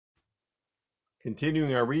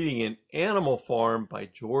Continuing our reading in Animal Farm by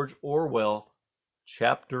George Orwell,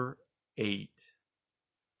 Chapter 8.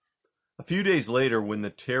 A few days later, when the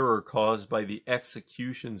terror caused by the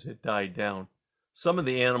executions had died down, some of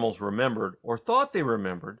the animals remembered, or thought they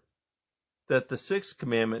remembered, that the sixth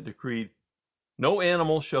commandment decreed, "No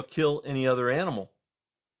animal shall kill any other animal."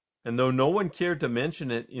 And though no one cared to mention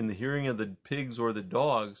it in the hearing of the pigs or the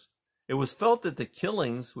dogs, it was felt that the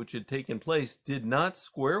killings which had taken place did not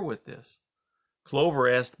square with this. Clover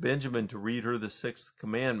asked Benjamin to read her the sixth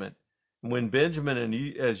commandment, and when Benjamin,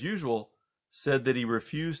 as usual, said that he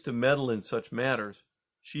refused to meddle in such matters,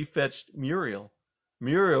 she fetched Muriel.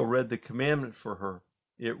 Muriel read the commandment for her.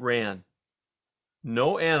 It ran,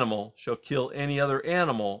 "No animal shall kill any other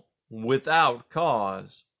animal without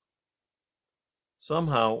cause."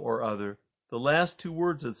 Somehow or other, the last two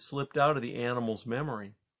words had slipped out of the animal's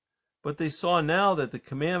memory, but they saw now that the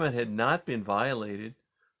commandment had not been violated,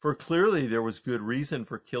 for clearly there was good reason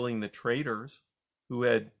for killing the traitors who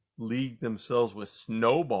had leagued themselves with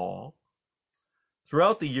Snowball.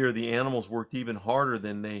 Throughout the year, the animals worked even harder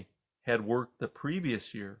than they had worked the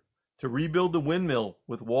previous year to rebuild the windmill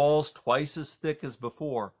with walls twice as thick as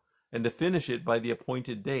before, and to finish it by the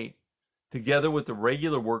appointed date, together with the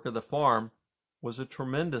regular work of the farm, was a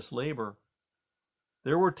tremendous labor.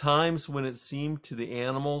 There were times when it seemed to the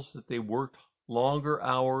animals that they worked longer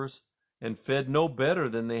hours and fed no better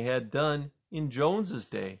than they had done in Jones's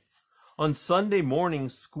day. On Sunday morning,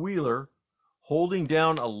 Squealer, holding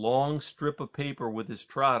down a long strip of paper with his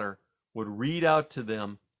trotter, would read out to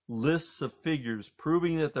them lists of figures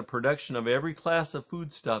proving that the production of every class of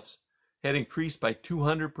foodstuffs had increased by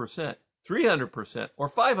 200%, 300%, or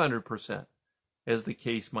 500%, as the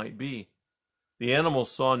case might be. The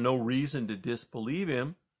animals saw no reason to disbelieve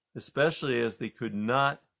him, especially as they could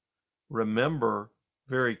not remember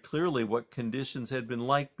very clearly what conditions had been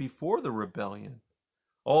like before the rebellion.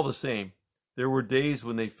 All the same, there were days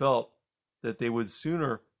when they felt that they would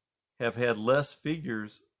sooner have had less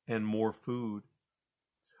figures and more food.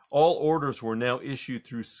 All orders were now issued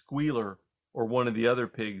through Squealer or one of the other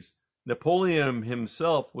pigs. Napoleon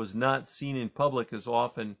himself was not seen in public as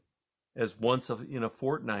often as once in a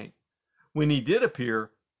fortnight. When he did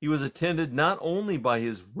appear, he was attended not only by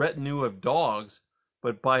his retinue of dogs,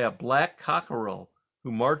 but by a black cockerel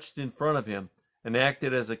who marched in front of him and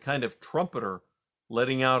acted as a kind of trumpeter,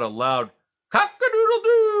 letting out a loud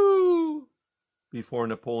cock-a-doodle-doo before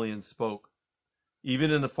Napoleon spoke. Even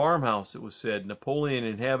in the farmhouse, it was said, Napoleon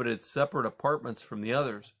inhabited separate apartments from the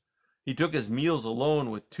others. He took his meals alone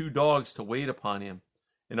with two dogs to wait upon him,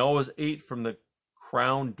 and always ate from the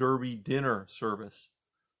Crown Derby dinner service,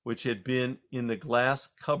 which had been in the glass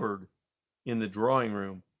cupboard in the drawing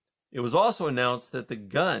room. It was also announced that the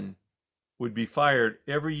gun would be fired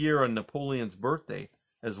every year on Napoleon's birthday,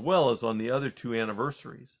 as well as on the other two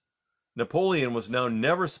anniversaries. Napoleon was now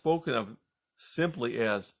never spoken of simply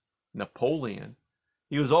as Napoleon.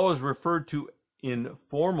 He was always referred to in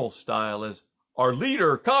formal style as "our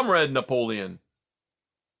leader, Comrade Napoleon."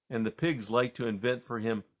 And the pigs liked to invent for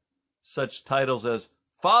him such titles as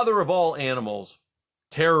 "Father of all animals,"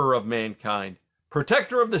 "Terror of mankind,"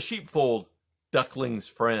 "Protector of the sheepfold," "Duckling's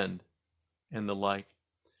friend," and the like.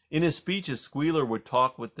 In his speeches, Squealer would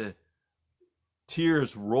talk with the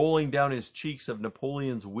tears rolling down his cheeks of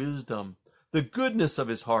Napoleon's wisdom, the goodness of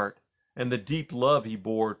his heart, and the deep love he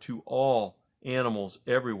bore to all animals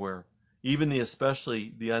everywhere, even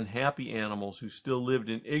especially the unhappy animals who still lived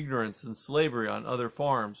in ignorance and slavery on other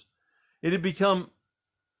farms. It had become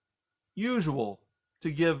usual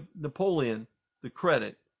to give Napoleon the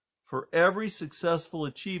credit for every successful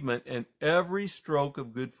achievement and every stroke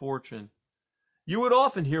of good fortune. You would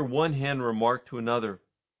often hear one hen remark to another,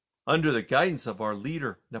 "Under the guidance of our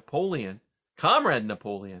leader, Napoleon, Comrade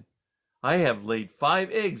Napoleon, I have laid 5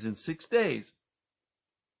 eggs in 6 days."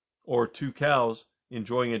 Or two cows,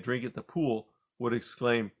 enjoying a drink at the pool, would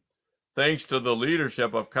exclaim, "Thanks to the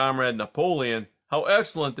leadership of Comrade Napoleon, how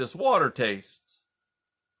excellent this water tastes."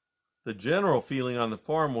 The general feeling on the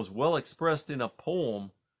farm was well expressed in a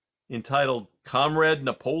poem entitled "Comrade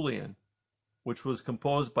Napoleon," which was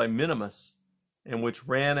composed by Minimus, and which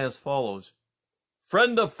ran as follows: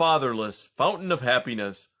 "Friend of fatherless, fountain of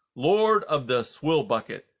happiness, Lord of the swill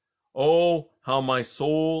bucket, oh, how my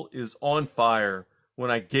soul is on fire when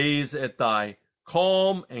I gaze at thy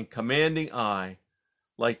calm and commanding eye,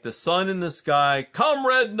 like the sun in the sky,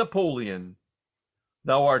 Comrade Napoleon.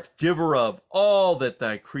 Thou art giver of all that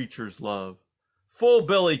thy creatures love, full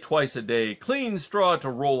belly twice a day, clean straw to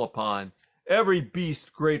roll upon, every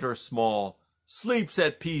beast great or small sleeps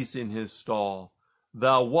at peace in his stall.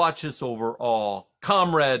 Thou watchest over all,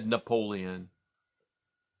 Comrade Napoleon."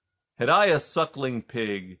 Had I a suckling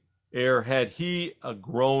pig, ere had he a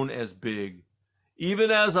grown as big, even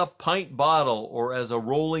as a pint bottle or as a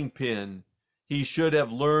rolling pin, he should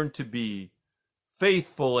have learned to be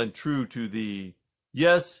faithful and true to thee.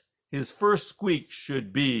 Yes, his first squeak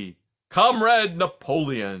should be, Comrade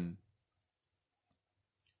Napoleon.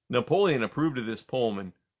 Napoleon approved of this poem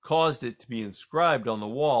and caused it to be inscribed on the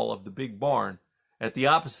wall of the big barn at the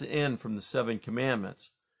opposite end from the Seven Commandments.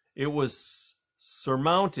 It was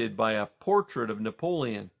surmounted by a portrait of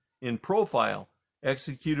Napoleon in profile,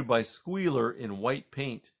 executed by Squealer in white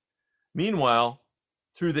paint. Meanwhile,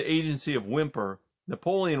 through the agency of Whymper,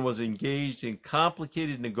 Napoleon was engaged in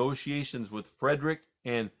complicated negotiations with Frederick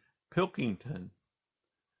and Pilkington.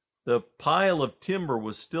 The pile of timber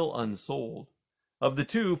was still unsold. Of the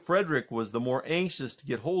two, Frederick was the more anxious to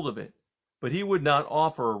get hold of it, but he would not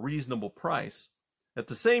offer a reasonable price. At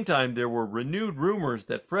the same time, there were renewed rumors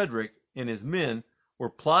that Frederick and his men were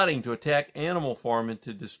plotting to attack Animal Farm and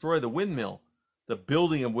to destroy the windmill, the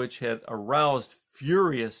building of which had aroused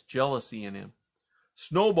furious jealousy in him.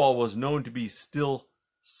 Snowball was known to be still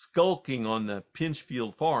skulking on the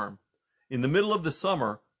Pinchfield farm. In the middle of the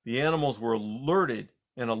summer, the animals were alerted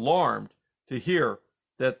and alarmed to hear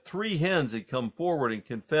that 3 hens had come forward and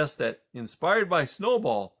confessed that, inspired by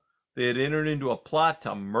Snowball, they had entered into a plot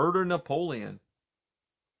to murder Napoleon.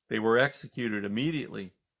 They were executed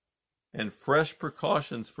immediately, and fresh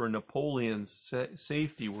precautions for Napoleon's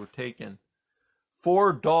safety were taken.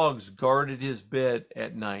 4 dogs guarded his bed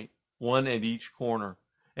at night, 1 at each corner,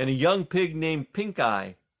 and a young pig named Pink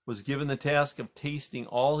Eye was given the task of tasting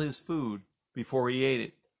all his food before he ate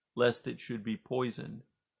it, lest it should be poisoned.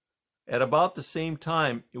 At about the same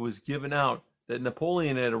time, it was given out that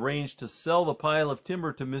Napoleon had arranged to sell the pile of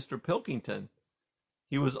timber to Mr. Pilkington.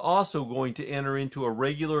 He was also going to enter into a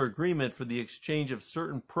regular agreement for the exchange of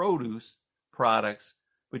certain produce products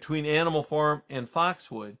between Animal Farm and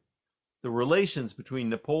Foxwood. The relations between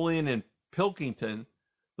Napoleon and Pilkington,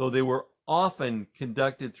 though they were often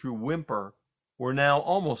conducted through Whymper, were now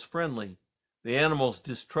almost friendly. The animals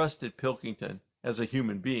distrusted Pilkington as a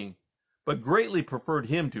human being, but greatly preferred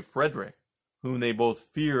him to Frederick, whom they both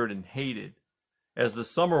feared and hated. As the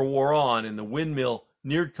summer wore on and the windmill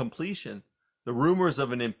neared completion, the rumors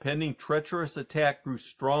of an impending treacherous attack grew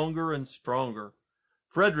stronger and stronger.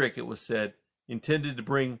 Frederick, it was said, intended to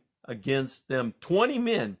bring against them 20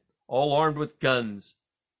 men, all armed with guns,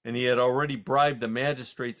 and he had already bribed the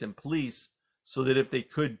magistrates and police so that if they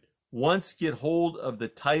could once get hold of the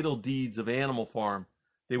title deeds of Animal Farm,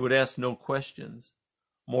 they would ask no questions.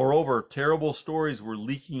 Moreover, terrible stories were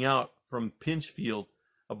leaking out from Pinchfield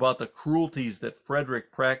about the cruelties that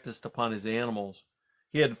Frederick practiced upon his animals.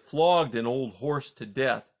 He had flogged an old horse to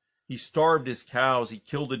death. He starved his cows. He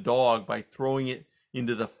killed a dog by throwing it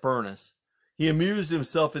into the furnace. He amused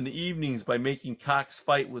himself in the evenings by making cocks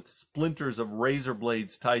fight with splinters of razor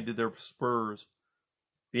blades tied to their spurs.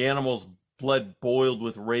 The animals' blood boiled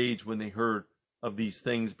with rage when they heard of these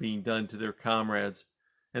things being done to their comrades,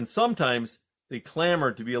 and sometimes they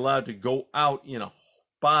clamored to be allowed to go out in a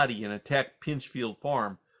body and attack Pinchfield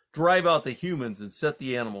Farm, drive out the humans, and set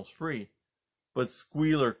the animals free. But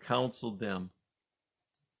Squealer counseled them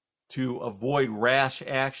to avoid rash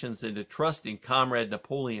actions and to trust in Comrade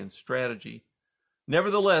Napoleon's strategy.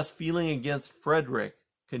 Nevertheless, feeling against Frederick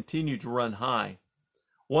continued to run high.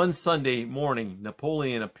 One Sunday morning,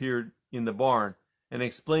 Napoleon appeared in the barn and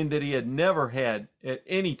explained that he had never had, at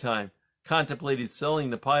any time, contemplated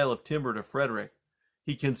selling the pile of timber to Frederick.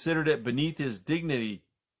 He considered it beneath his dignity,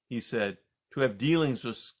 he said, to have dealings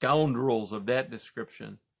with scoundrels of that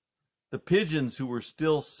description. The pigeons who were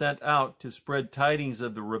still sent out to spread tidings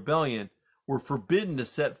of the rebellion were forbidden to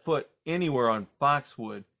set foot anywhere on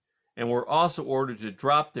Foxwood, and were also ordered to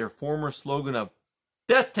drop their former slogan of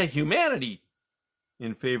 "Death to Humanity"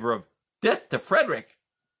 in favor of "Death to Frederick."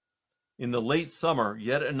 In the late summer,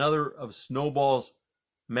 yet another of Snowball's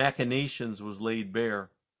machinations was laid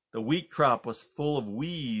bare. The wheat crop was full of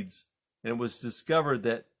weeds, and it was discovered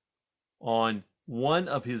that on one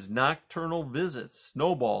of his nocturnal visits,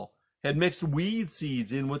 Snowball had mixed weed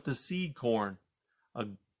seeds in with the seed corn. A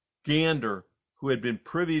gander who had been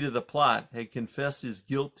privy to the plot had confessed his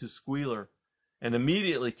guilt to Squealer, and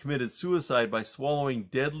immediately committed suicide by swallowing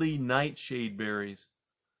deadly nightshade berries.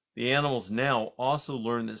 The animals now also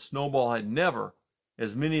learned that Snowball had never,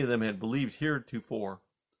 as many of them had believed heretofore,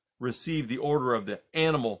 received the order of the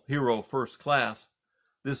Animal Hero First Class.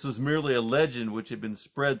 This was merely a legend which had been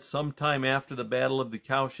spread some time after the Battle of the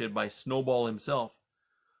Cowshed by Snowball himself.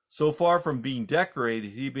 So far from being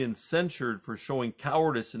decorated, he had been censured for showing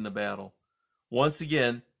cowardice in the battle. Once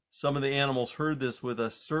again, some of the animals heard this with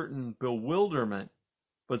a certain bewilderment,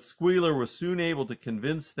 but Squealer was soon able to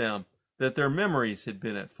convince them that their memories had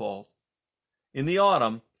been at fault. In the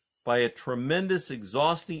autumn, by a tremendous,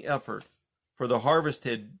 exhausting effort, for the harvest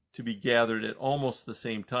had to be gathered at almost the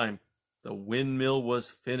same time, the windmill was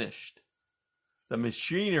finished. The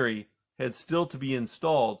machinery had still to be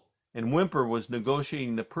installed, and Whymper was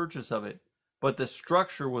negotiating the purchase of it, but the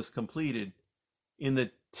structure was completed. In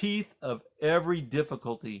the teeth of every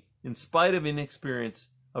difficulty, in spite of inexperience,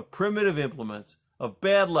 of primitive implements, of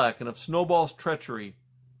bad luck, and of Snowball's treachery,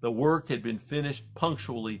 the work had been finished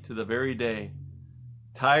punctually to the very day.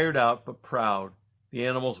 Tired out but proud, the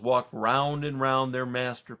animals walked round and round their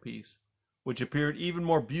masterpiece, which appeared even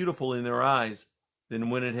more beautiful in their eyes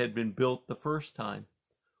than when it had been built the first time.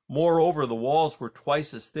 Moreover, the walls were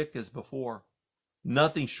twice as thick as before.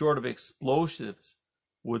 Nothing short of explosives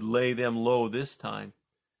would lay them low this time.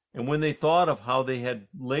 And when they thought of how they had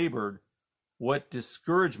labored, what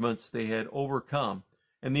discouragements they had overcome,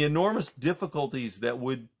 and the enormous difficulties that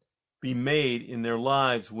would be made in their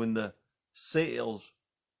lives when the sails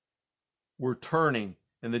were turning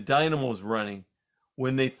and the dynamos running,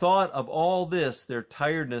 when they thought of all this, their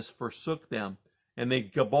tiredness forsook them, and they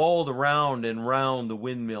gabbled around and round the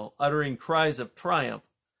windmill, uttering cries of triumph.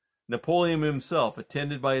 Napoleon himself,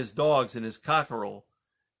 attended by his dogs and his cockerel,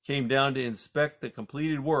 came down to inspect the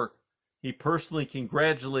completed work. He personally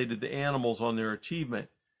congratulated the animals on their achievement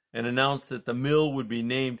and announced that the mill would be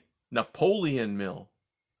named Napoleon Mill.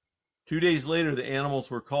 2 days later, the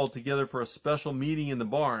animals were called together for a special meeting in the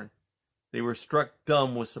barn. They were struck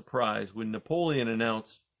dumb with surprise when Napoleon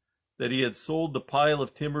announced that he had sold the pile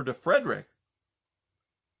of timber to Frederick.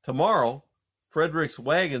 Tomorrow, Frederick's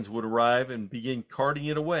wagons would arrive and begin carting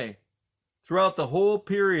it away. Throughout the whole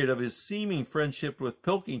period of his seeming friendship with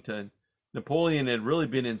Pilkington, Napoleon had really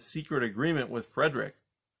been in secret agreement with Frederick.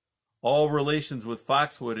 All relations with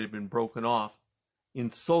Foxwood had been broken off.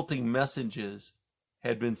 Insulting messages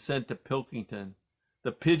had been sent to Pilkington.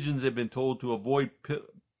 The pigeons had been told to avoid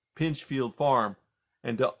Pinchfield Farm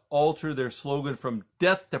and to alter their slogan from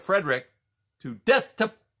 "Death to Frederick" to "Death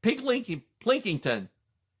to Plinkington."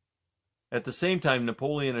 At the same time,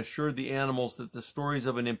 Napoleon assured the animals that the stories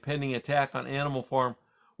of an impending attack on Animal Farm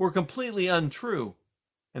were completely untrue,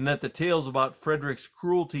 and that the tales about Frederick's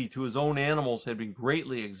cruelty to his own animals had been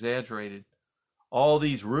greatly exaggerated. All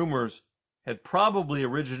these rumors had probably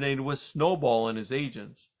originated with Snowball and his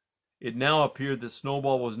agents. It now appeared that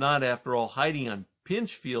Snowball was not, after all, hiding on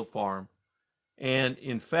Pinchfield Farm, and,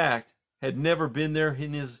 in fact, had never been there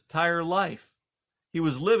in his entire life. He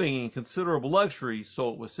was living in considerable luxury,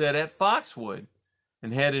 so it was said, at Foxwood,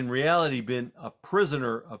 and had in reality been a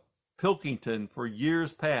prisoner of Pilkington for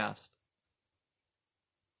years past.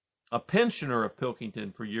 A pensioner of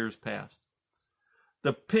Pilkington for years past.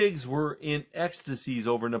 The pigs were in ecstasies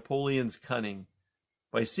over Napoleon's cunning.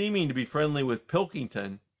 By seeming to be friendly with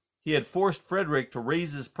Pilkington, he had forced Frederick to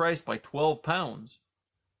raise his price by 12 pounds.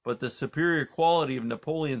 But the superior quality of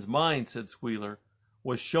Napoleon's mind, said Squealer,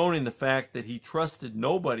 was shown in the fact that he trusted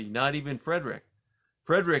nobody, not even Frederick.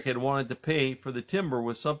 Frederick had wanted to pay for the timber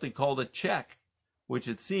with something called a check, which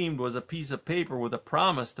it seemed was a piece of paper with a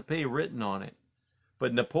promise to pay written on it.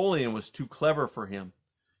 But Napoleon was too clever for him.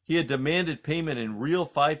 He had demanded payment in real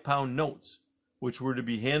 5-pound notes, which were to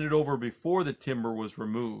be handed over before the timber was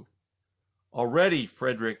removed. Already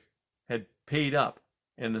Frederick had paid up,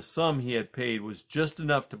 and the sum he had paid was just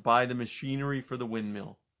enough to buy the machinery for the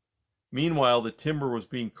windmill. Meanwhile, the timber was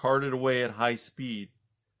being carted away at high speed.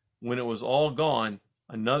 When it was all gone,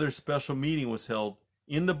 another special meeting was held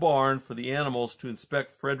in the barn for the animals to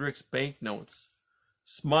inspect Frederick's banknotes.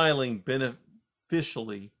 Smiling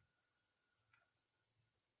beneficially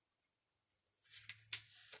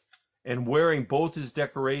and wearing both his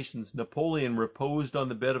decorations, Napoleon reposed on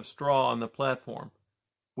the bed of straw on the platform,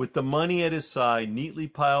 with the money at his side neatly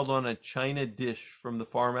piled on a china dish from the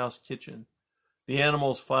farmhouse kitchen. The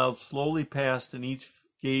animals filed slowly past, and each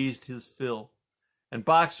gazed his fill, and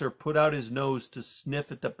Boxer put out his nose to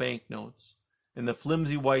sniff at the banknotes, and the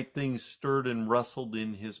flimsy white things stirred and rustled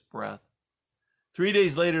in his breath. 3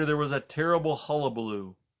 days later there was a terrible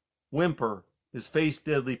hullabaloo. Whymper, his face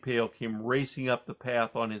deadly pale, came racing up the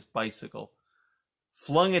path on his bicycle,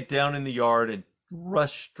 flung it down in the yard, and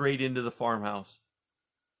rushed straight into the farmhouse.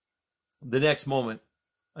 The next moment,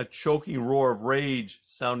 a choking roar of rage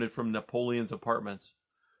sounded from Napoleon's apartments.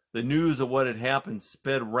 The news of what had happened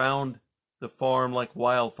sped round the farm like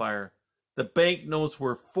wildfire. The banknotes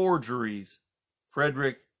were forgeries.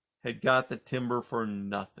 Frederick had got the timber for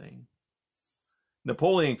nothing.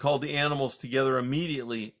 Napoleon called the animals together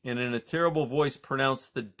immediately and in a terrible voice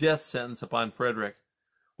pronounced the death sentence upon Frederick.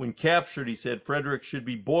 When captured, he said Frederick should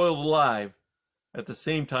be boiled alive. At the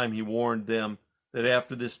same time, he warned them that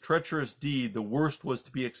after this treacherous deed, the worst was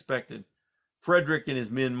to be expected. Frederick and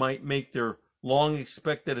his men might make their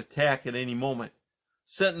long-expected attack at any moment.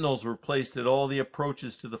 Sentinels were placed at all the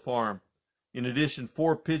approaches to the farm. In addition,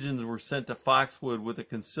 4 pigeons were sent to Foxwood with a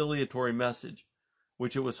conciliatory message,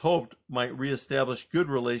 which it was hoped might reestablish good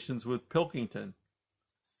relations with Pilkington.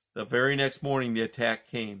 The very next morning the attack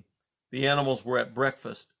came. The animals were at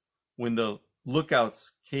breakfast when the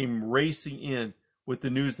lookouts came racing in with the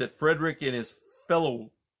news that Frederick and his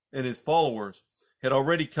followers had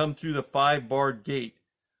already come through the 5-barred gate.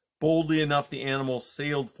 Boldly enough the animals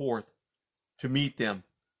sailed forth to meet them,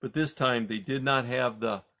 but this time they did not have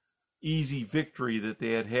the easy victory that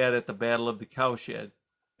they had had at the Battle of the Cowshed.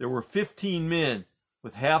 There were 15 men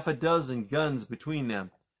with half a dozen guns between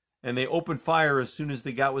them, and they opened fire as soon as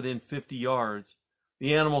they got within 50 yards.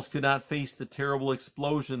 The animals could not face the terrible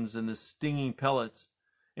explosions and the stinging pellets,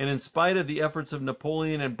 and in spite of the efforts of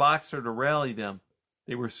Napoleon and Boxer to rally them,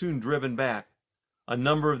 they were soon driven back. A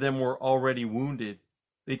number of them were already wounded.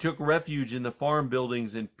 They took refuge in the farm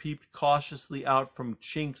buildings and peeped cautiously out from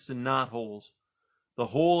chinks and knotholes. The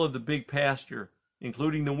whole of the big pasture,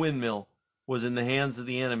 including the windmill, was in the hands of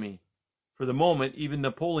the enemy. For the moment, even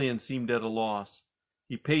Napoleon seemed at a loss.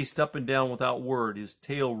 He paced up and down without word, his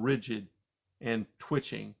tail rigid and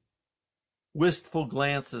twitching. Wistful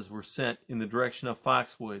glances were sent in the direction of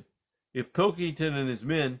Foxwood. If Pilkington and his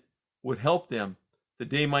men would help them, the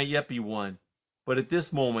day might yet be won. But at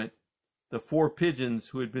this moment, the 4 pigeons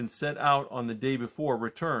who had been sent out on the day before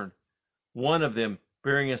returned, one of them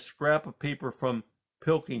bearing a scrap of paper from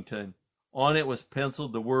Pilkington. On it was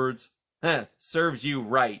penciled the words, "Serves you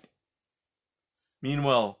right."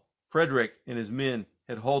 Meanwhile, Frederick and his men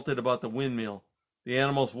had halted about the windmill. The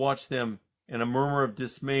animals watched them, and a murmur of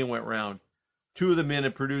dismay went round. 2 of the men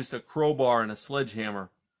had produced a crowbar and a sledgehammer.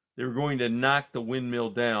 They were going to knock the windmill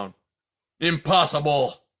down.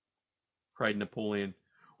 "Impossible!" cried Napoleon.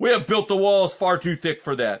 "We have built the walls far too thick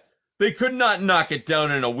for that. They could not knock it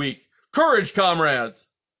down in a week. Courage, comrades!"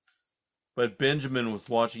 But Benjamin was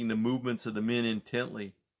watching the movements of the men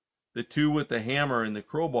intently. The 2 with the hammer and the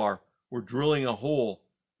crowbar were drilling a hole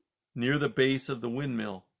near the base of the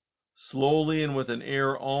windmill. Slowly and with an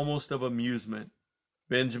air almost of amusement,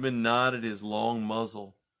 Benjamin nodded his long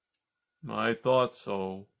muzzle. "I thought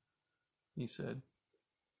so," he said.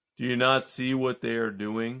 "Do you not see what they are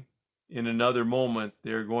doing? In another moment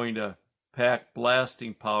they are going to pack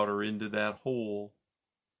blasting powder into that hole."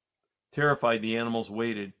 Terrified, the animals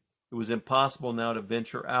waited. It was impossible now to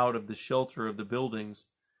venture out of the shelter of the buildings.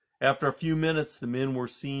 After a few minutes, the men were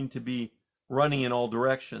seen to be running in all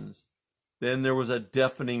directions. Then there was a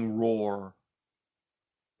deafening roar.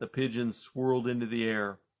 The pigeons swirled into the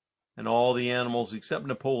air, and all the animals except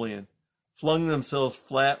Napoleon flung themselves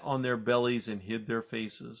flat on their bellies and hid their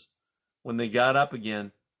faces. When they got up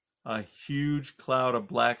again, a huge cloud of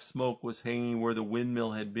black smoke was hanging where the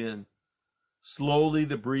windmill had been. Slowly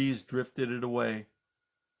the breeze drifted it away.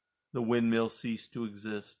 The windmill ceased to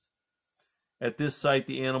exist. At this sight,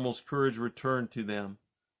 the animals' courage returned to them.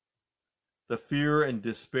 The fear and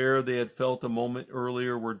despair they had felt a moment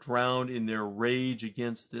earlier were drowned in their rage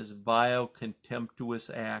against this vile, contemptuous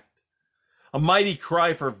act. A mighty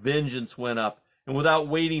cry for vengeance went up, and without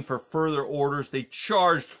waiting for further orders, they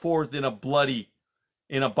charged forth in a body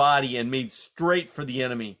and made straight for the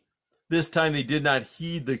enemy. This time they did not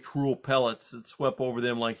heed the cruel pellets that swept over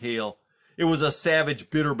them like hail. It was a savage,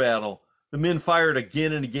 bitter battle. The men fired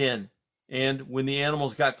again and again, and when the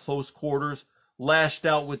animals got close quarters, lashed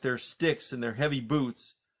out with their sticks and their heavy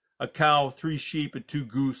boots. A cow, 3 sheep, and 2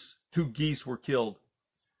 geese were killed,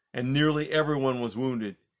 and nearly everyone was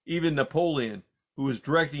wounded. Even Napoleon, who was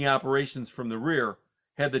directing operations from the rear,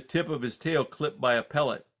 had the tip of his tail clipped by a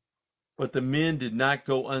pellet. But the men did not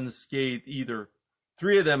go unscathed either.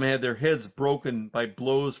 3 of them had their heads broken by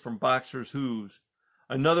blows from Boxer's hooves.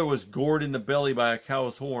 Another was gored in the belly by a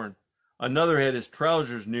cow's horn. Another had his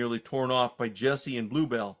trousers nearly torn off by Jessie and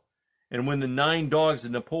Bluebell. And when the 9 dogs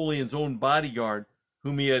of Napoleon's own bodyguard,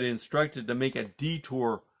 whom he had instructed to make a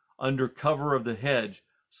detour under cover of the hedge,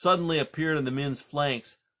 suddenly appeared on the men's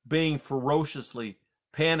flanks, baying ferociously,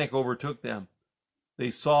 panic overtook them.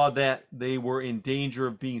 They saw that they were in danger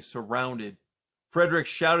of being surrounded. Frederick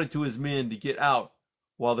shouted to his men to get out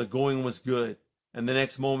while the going was good, and the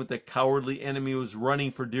next moment the cowardly enemy was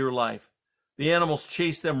running for dear life. The animals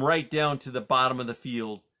chased them right down to the bottom of the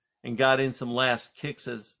field and got in some last kicks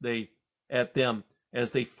at them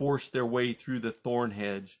as they forced their way through the thorn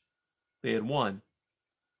hedge. They had won,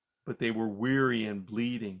 but they were weary and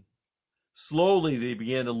bleeding. Slowly they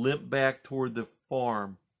began to limp back toward the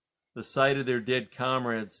farm. The sight of their dead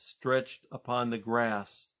comrades stretched upon the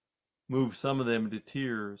grass moved some of them to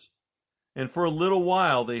tears, and for a little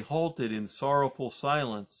while they halted in sorrowful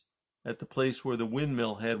silence at the place where the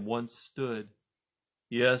windmill had once stood.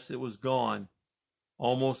 Yes, it was gone.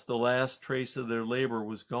 Almost the last trace of their labor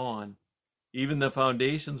was gone. Even the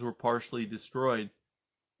foundations were partially destroyed,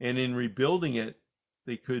 and in rebuilding it,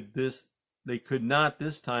 they could not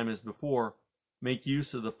this time as before make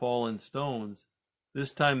use of the fallen stones.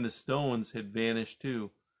 This time the stones had vanished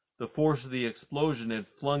too. The force of the explosion had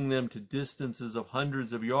flung them to distances of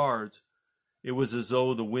hundreds of yards. It was as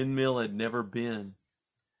though the windmill had never been.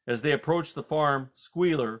 As they approached the farm,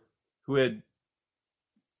 Squealer, who had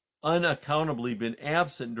unaccountably been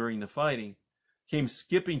absent during the fighting, came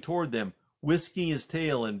skipping toward them, whisking his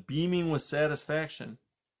tail and beaming with satisfaction.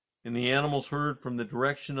 And the animals heard from the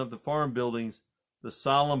direction of the farm buildings the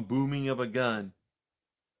solemn booming of a gun.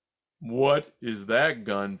 "What is that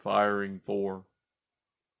gun firing for?"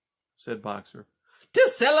 said Boxer.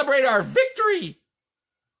 "To celebrate our victory!"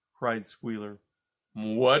 cried Squealer.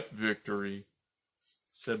 "What victory?"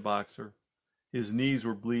 said Boxer. His knees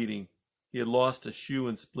were bleeding. He had lost a shoe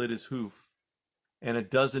and split his hoof, and a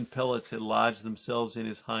dozen pellets had lodged themselves in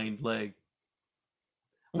his hind leg.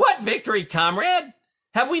 "What victory, comrade?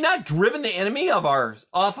 Have we not driven the enemy off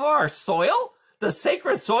of our soil, the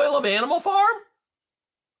sacred soil of Animal Farm?"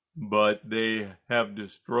 "But they have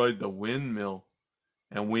destroyed the windmill,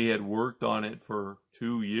 and we had worked on it for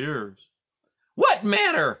 2 years. "What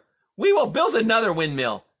matter? We will build another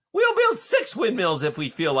windmill. We'll build 6 windmills if we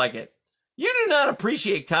feel like it. You do not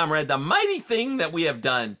appreciate, comrade, the mighty thing that we have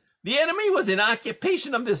done. The enemy was in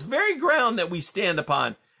occupation of this very ground that we stand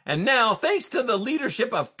upon, and now, thanks to the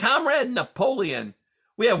leadership of Comrade Napoleon,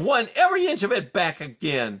 we have won every inch of it back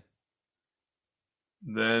again."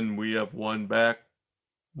 "Then we have won back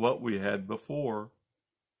what we had before,"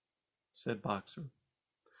 said Boxer.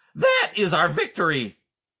 "That is our victory,"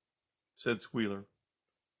 said Squealer.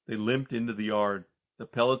 They limped into the yard. The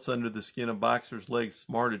pellets under the skin of Boxer's legs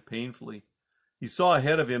smarted painfully. He saw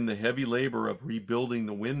ahead of him the heavy labor of rebuilding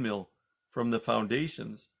the windmill from the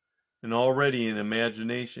foundations, and already in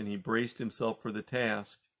imagination he braced himself for the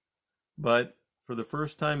task. But for the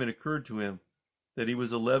first time it occurred to him that he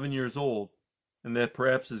was 11 years old, and that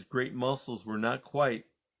perhaps his great muscles were not quite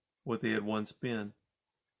what they had once been.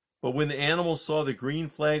 But when the animals saw the green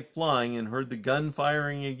flag flying and heard the gun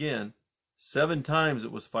firing again, 7 times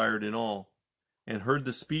it was fired in all, and heard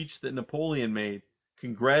the speech that Napoleon made,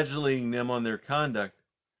 congratulating them on their conduct,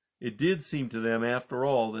 it did seem to them, after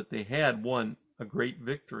all, that they had won a great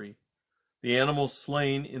victory. The animals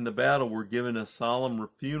slain in the battle were given a solemn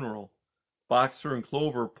funeral. Boxer and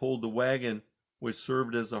Clover pulled the wagon which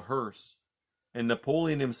served as a hearse, and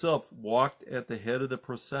Napoleon himself walked at the head of the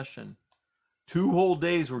procession. 2 whole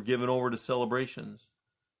days were given over to celebrations.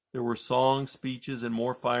 There were songs, speeches, and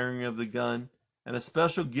more firing of the gun, and a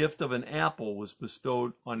special gift of an apple was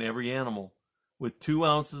bestowed on every animal, with 2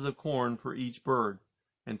 ounces of corn for each bird,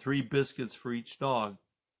 and 3 biscuits for each dog.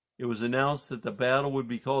 It was announced that the battle would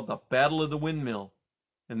be called the Battle of the Windmill,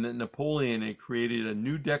 and that Napoleon had created a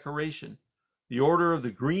new decoration, the Order of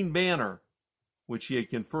the Green Banner, which he had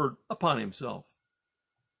conferred upon himself.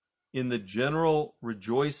 In the general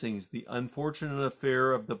rejoicings, the unfortunate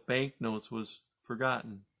affair of the banknotes was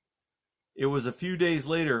forgotten. It was a few days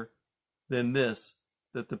later than this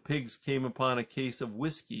that the pigs came upon a case of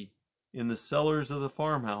whiskey in the cellars of the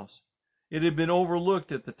farmhouse. It had been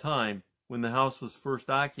overlooked at the time when the house was first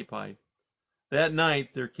occupied. That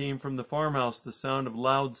night there came from the farmhouse the sound of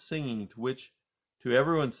loud singing, to which, to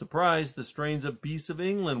everyone's surprise, the strains of Beasts of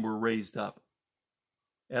England were raised up.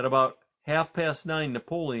 At about 9:30,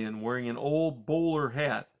 Napoleon, wearing an old bowler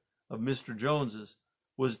hat of Mr. Jones's,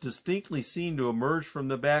 was distinctly seen to emerge from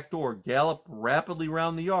the back door, gallop rapidly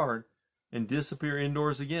round the yard, and disappear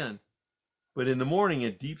indoors again. But in the morning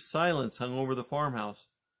a deep silence hung over the farmhouse.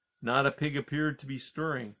 Not a pig appeared to be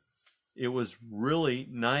stirring. It was really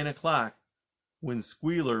 9 o'clock when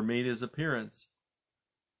Squealer made his appearance,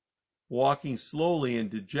 walking slowly and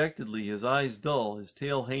dejectedly, his eyes dull, his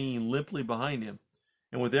tail hanging limply behind him,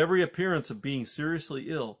 and with every appearance of being seriously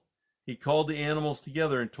ill. He called the animals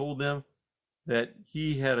together and told them that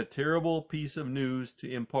he had a terrible piece of news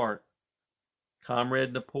to impart.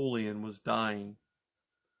 Comrade Napoleon was dying.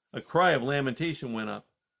 A cry of lamentation went up.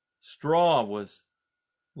 Straw was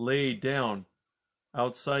laid down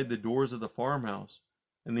outside the doors of the farmhouse,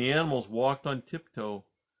 and the animals walked on tiptoe.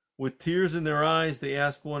 With tears in their eyes, they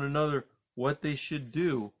asked one another what they should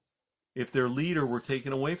do if their leader were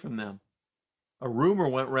taken away from them. A rumor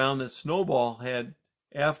went round that Snowball had,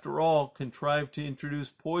 after all, contrived to introduce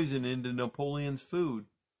poison into Napoleon's food,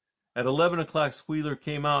 At 11 o'clock, Squealer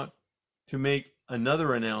came out to make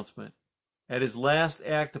another announcement. At his last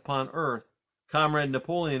act upon earth, Comrade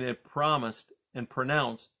Napoleon had promised and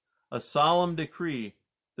pronounced a solemn decree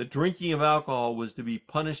that drinking of alcohol was to be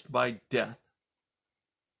punished by death.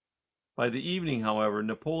 By the evening, however,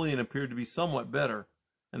 Napoleon appeared to be somewhat better,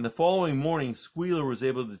 and the following morning Squealer was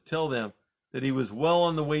able to tell them that he was well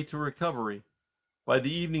on the way to recovery. By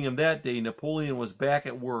the evening of that day, Napoleon was back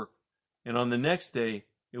at work, and on the next day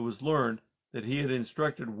it was learned that he had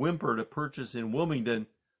instructed Whymper to purchase in Wilmington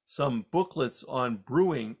some booklets on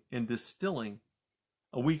brewing and distilling.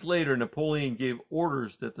 A week later, Napoleon gave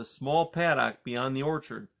orders that the small paddock beyond the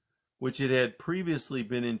orchard, which it had previously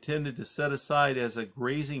been intended to set aside as a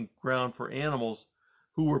grazing ground for animals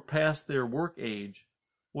who were past their work age,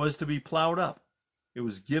 was to be plowed up. It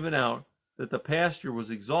was given out that the pasture was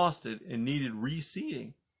exhausted and needed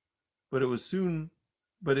reseeding, but it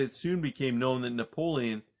soon became known that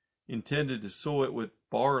Napoleon intended to sow it with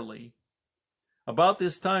barley. About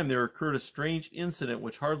this time there occurred a strange incident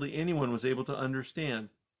which hardly anyone was able to understand.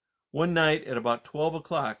 One night at about 12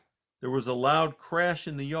 o'clock, there was a loud crash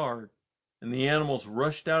in the yard, and the animals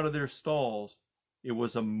rushed out of their stalls. It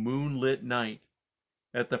was a moonlit night.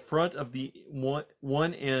 At the front of the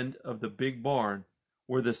one end of the big barn,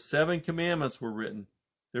 where the 7 commandments were written,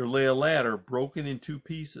 there lay a ladder broken in 2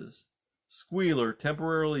 pieces. Squealer,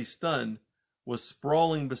 temporarily stunned, was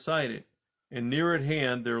sprawling beside it, and near at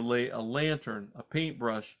hand there lay a lantern, a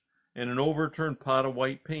paintbrush, and an overturned pot of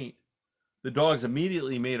white paint. The dogs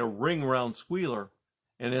immediately made a ring round Squealer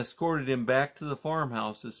and escorted him back to the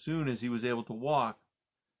farmhouse as soon as he was able to walk.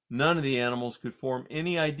 None of the animals could form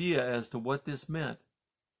any idea as to what this meant,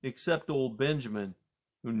 except old Benjamin,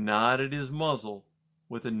 who nodded his muzzle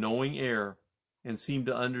with a knowing air and seemed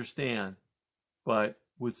to understand, but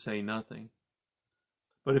would say nothing.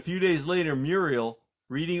 But a few days later, Muriel,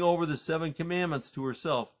 reading over the 7 commandments to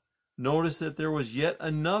herself, noticed that there was yet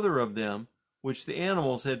another of them which the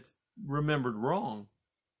animals had remembered wrong.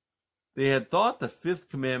 They had thought the 5th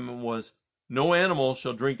commandment was, "No animal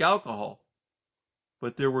shall drink alcohol."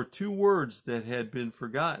 But there were 2 words that had been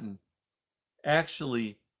forgotten.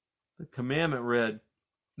 Actually, the commandment read,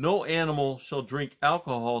 "No animal shall drink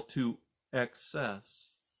alcohol to excess."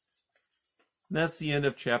 And that's the end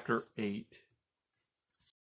of chapter 8.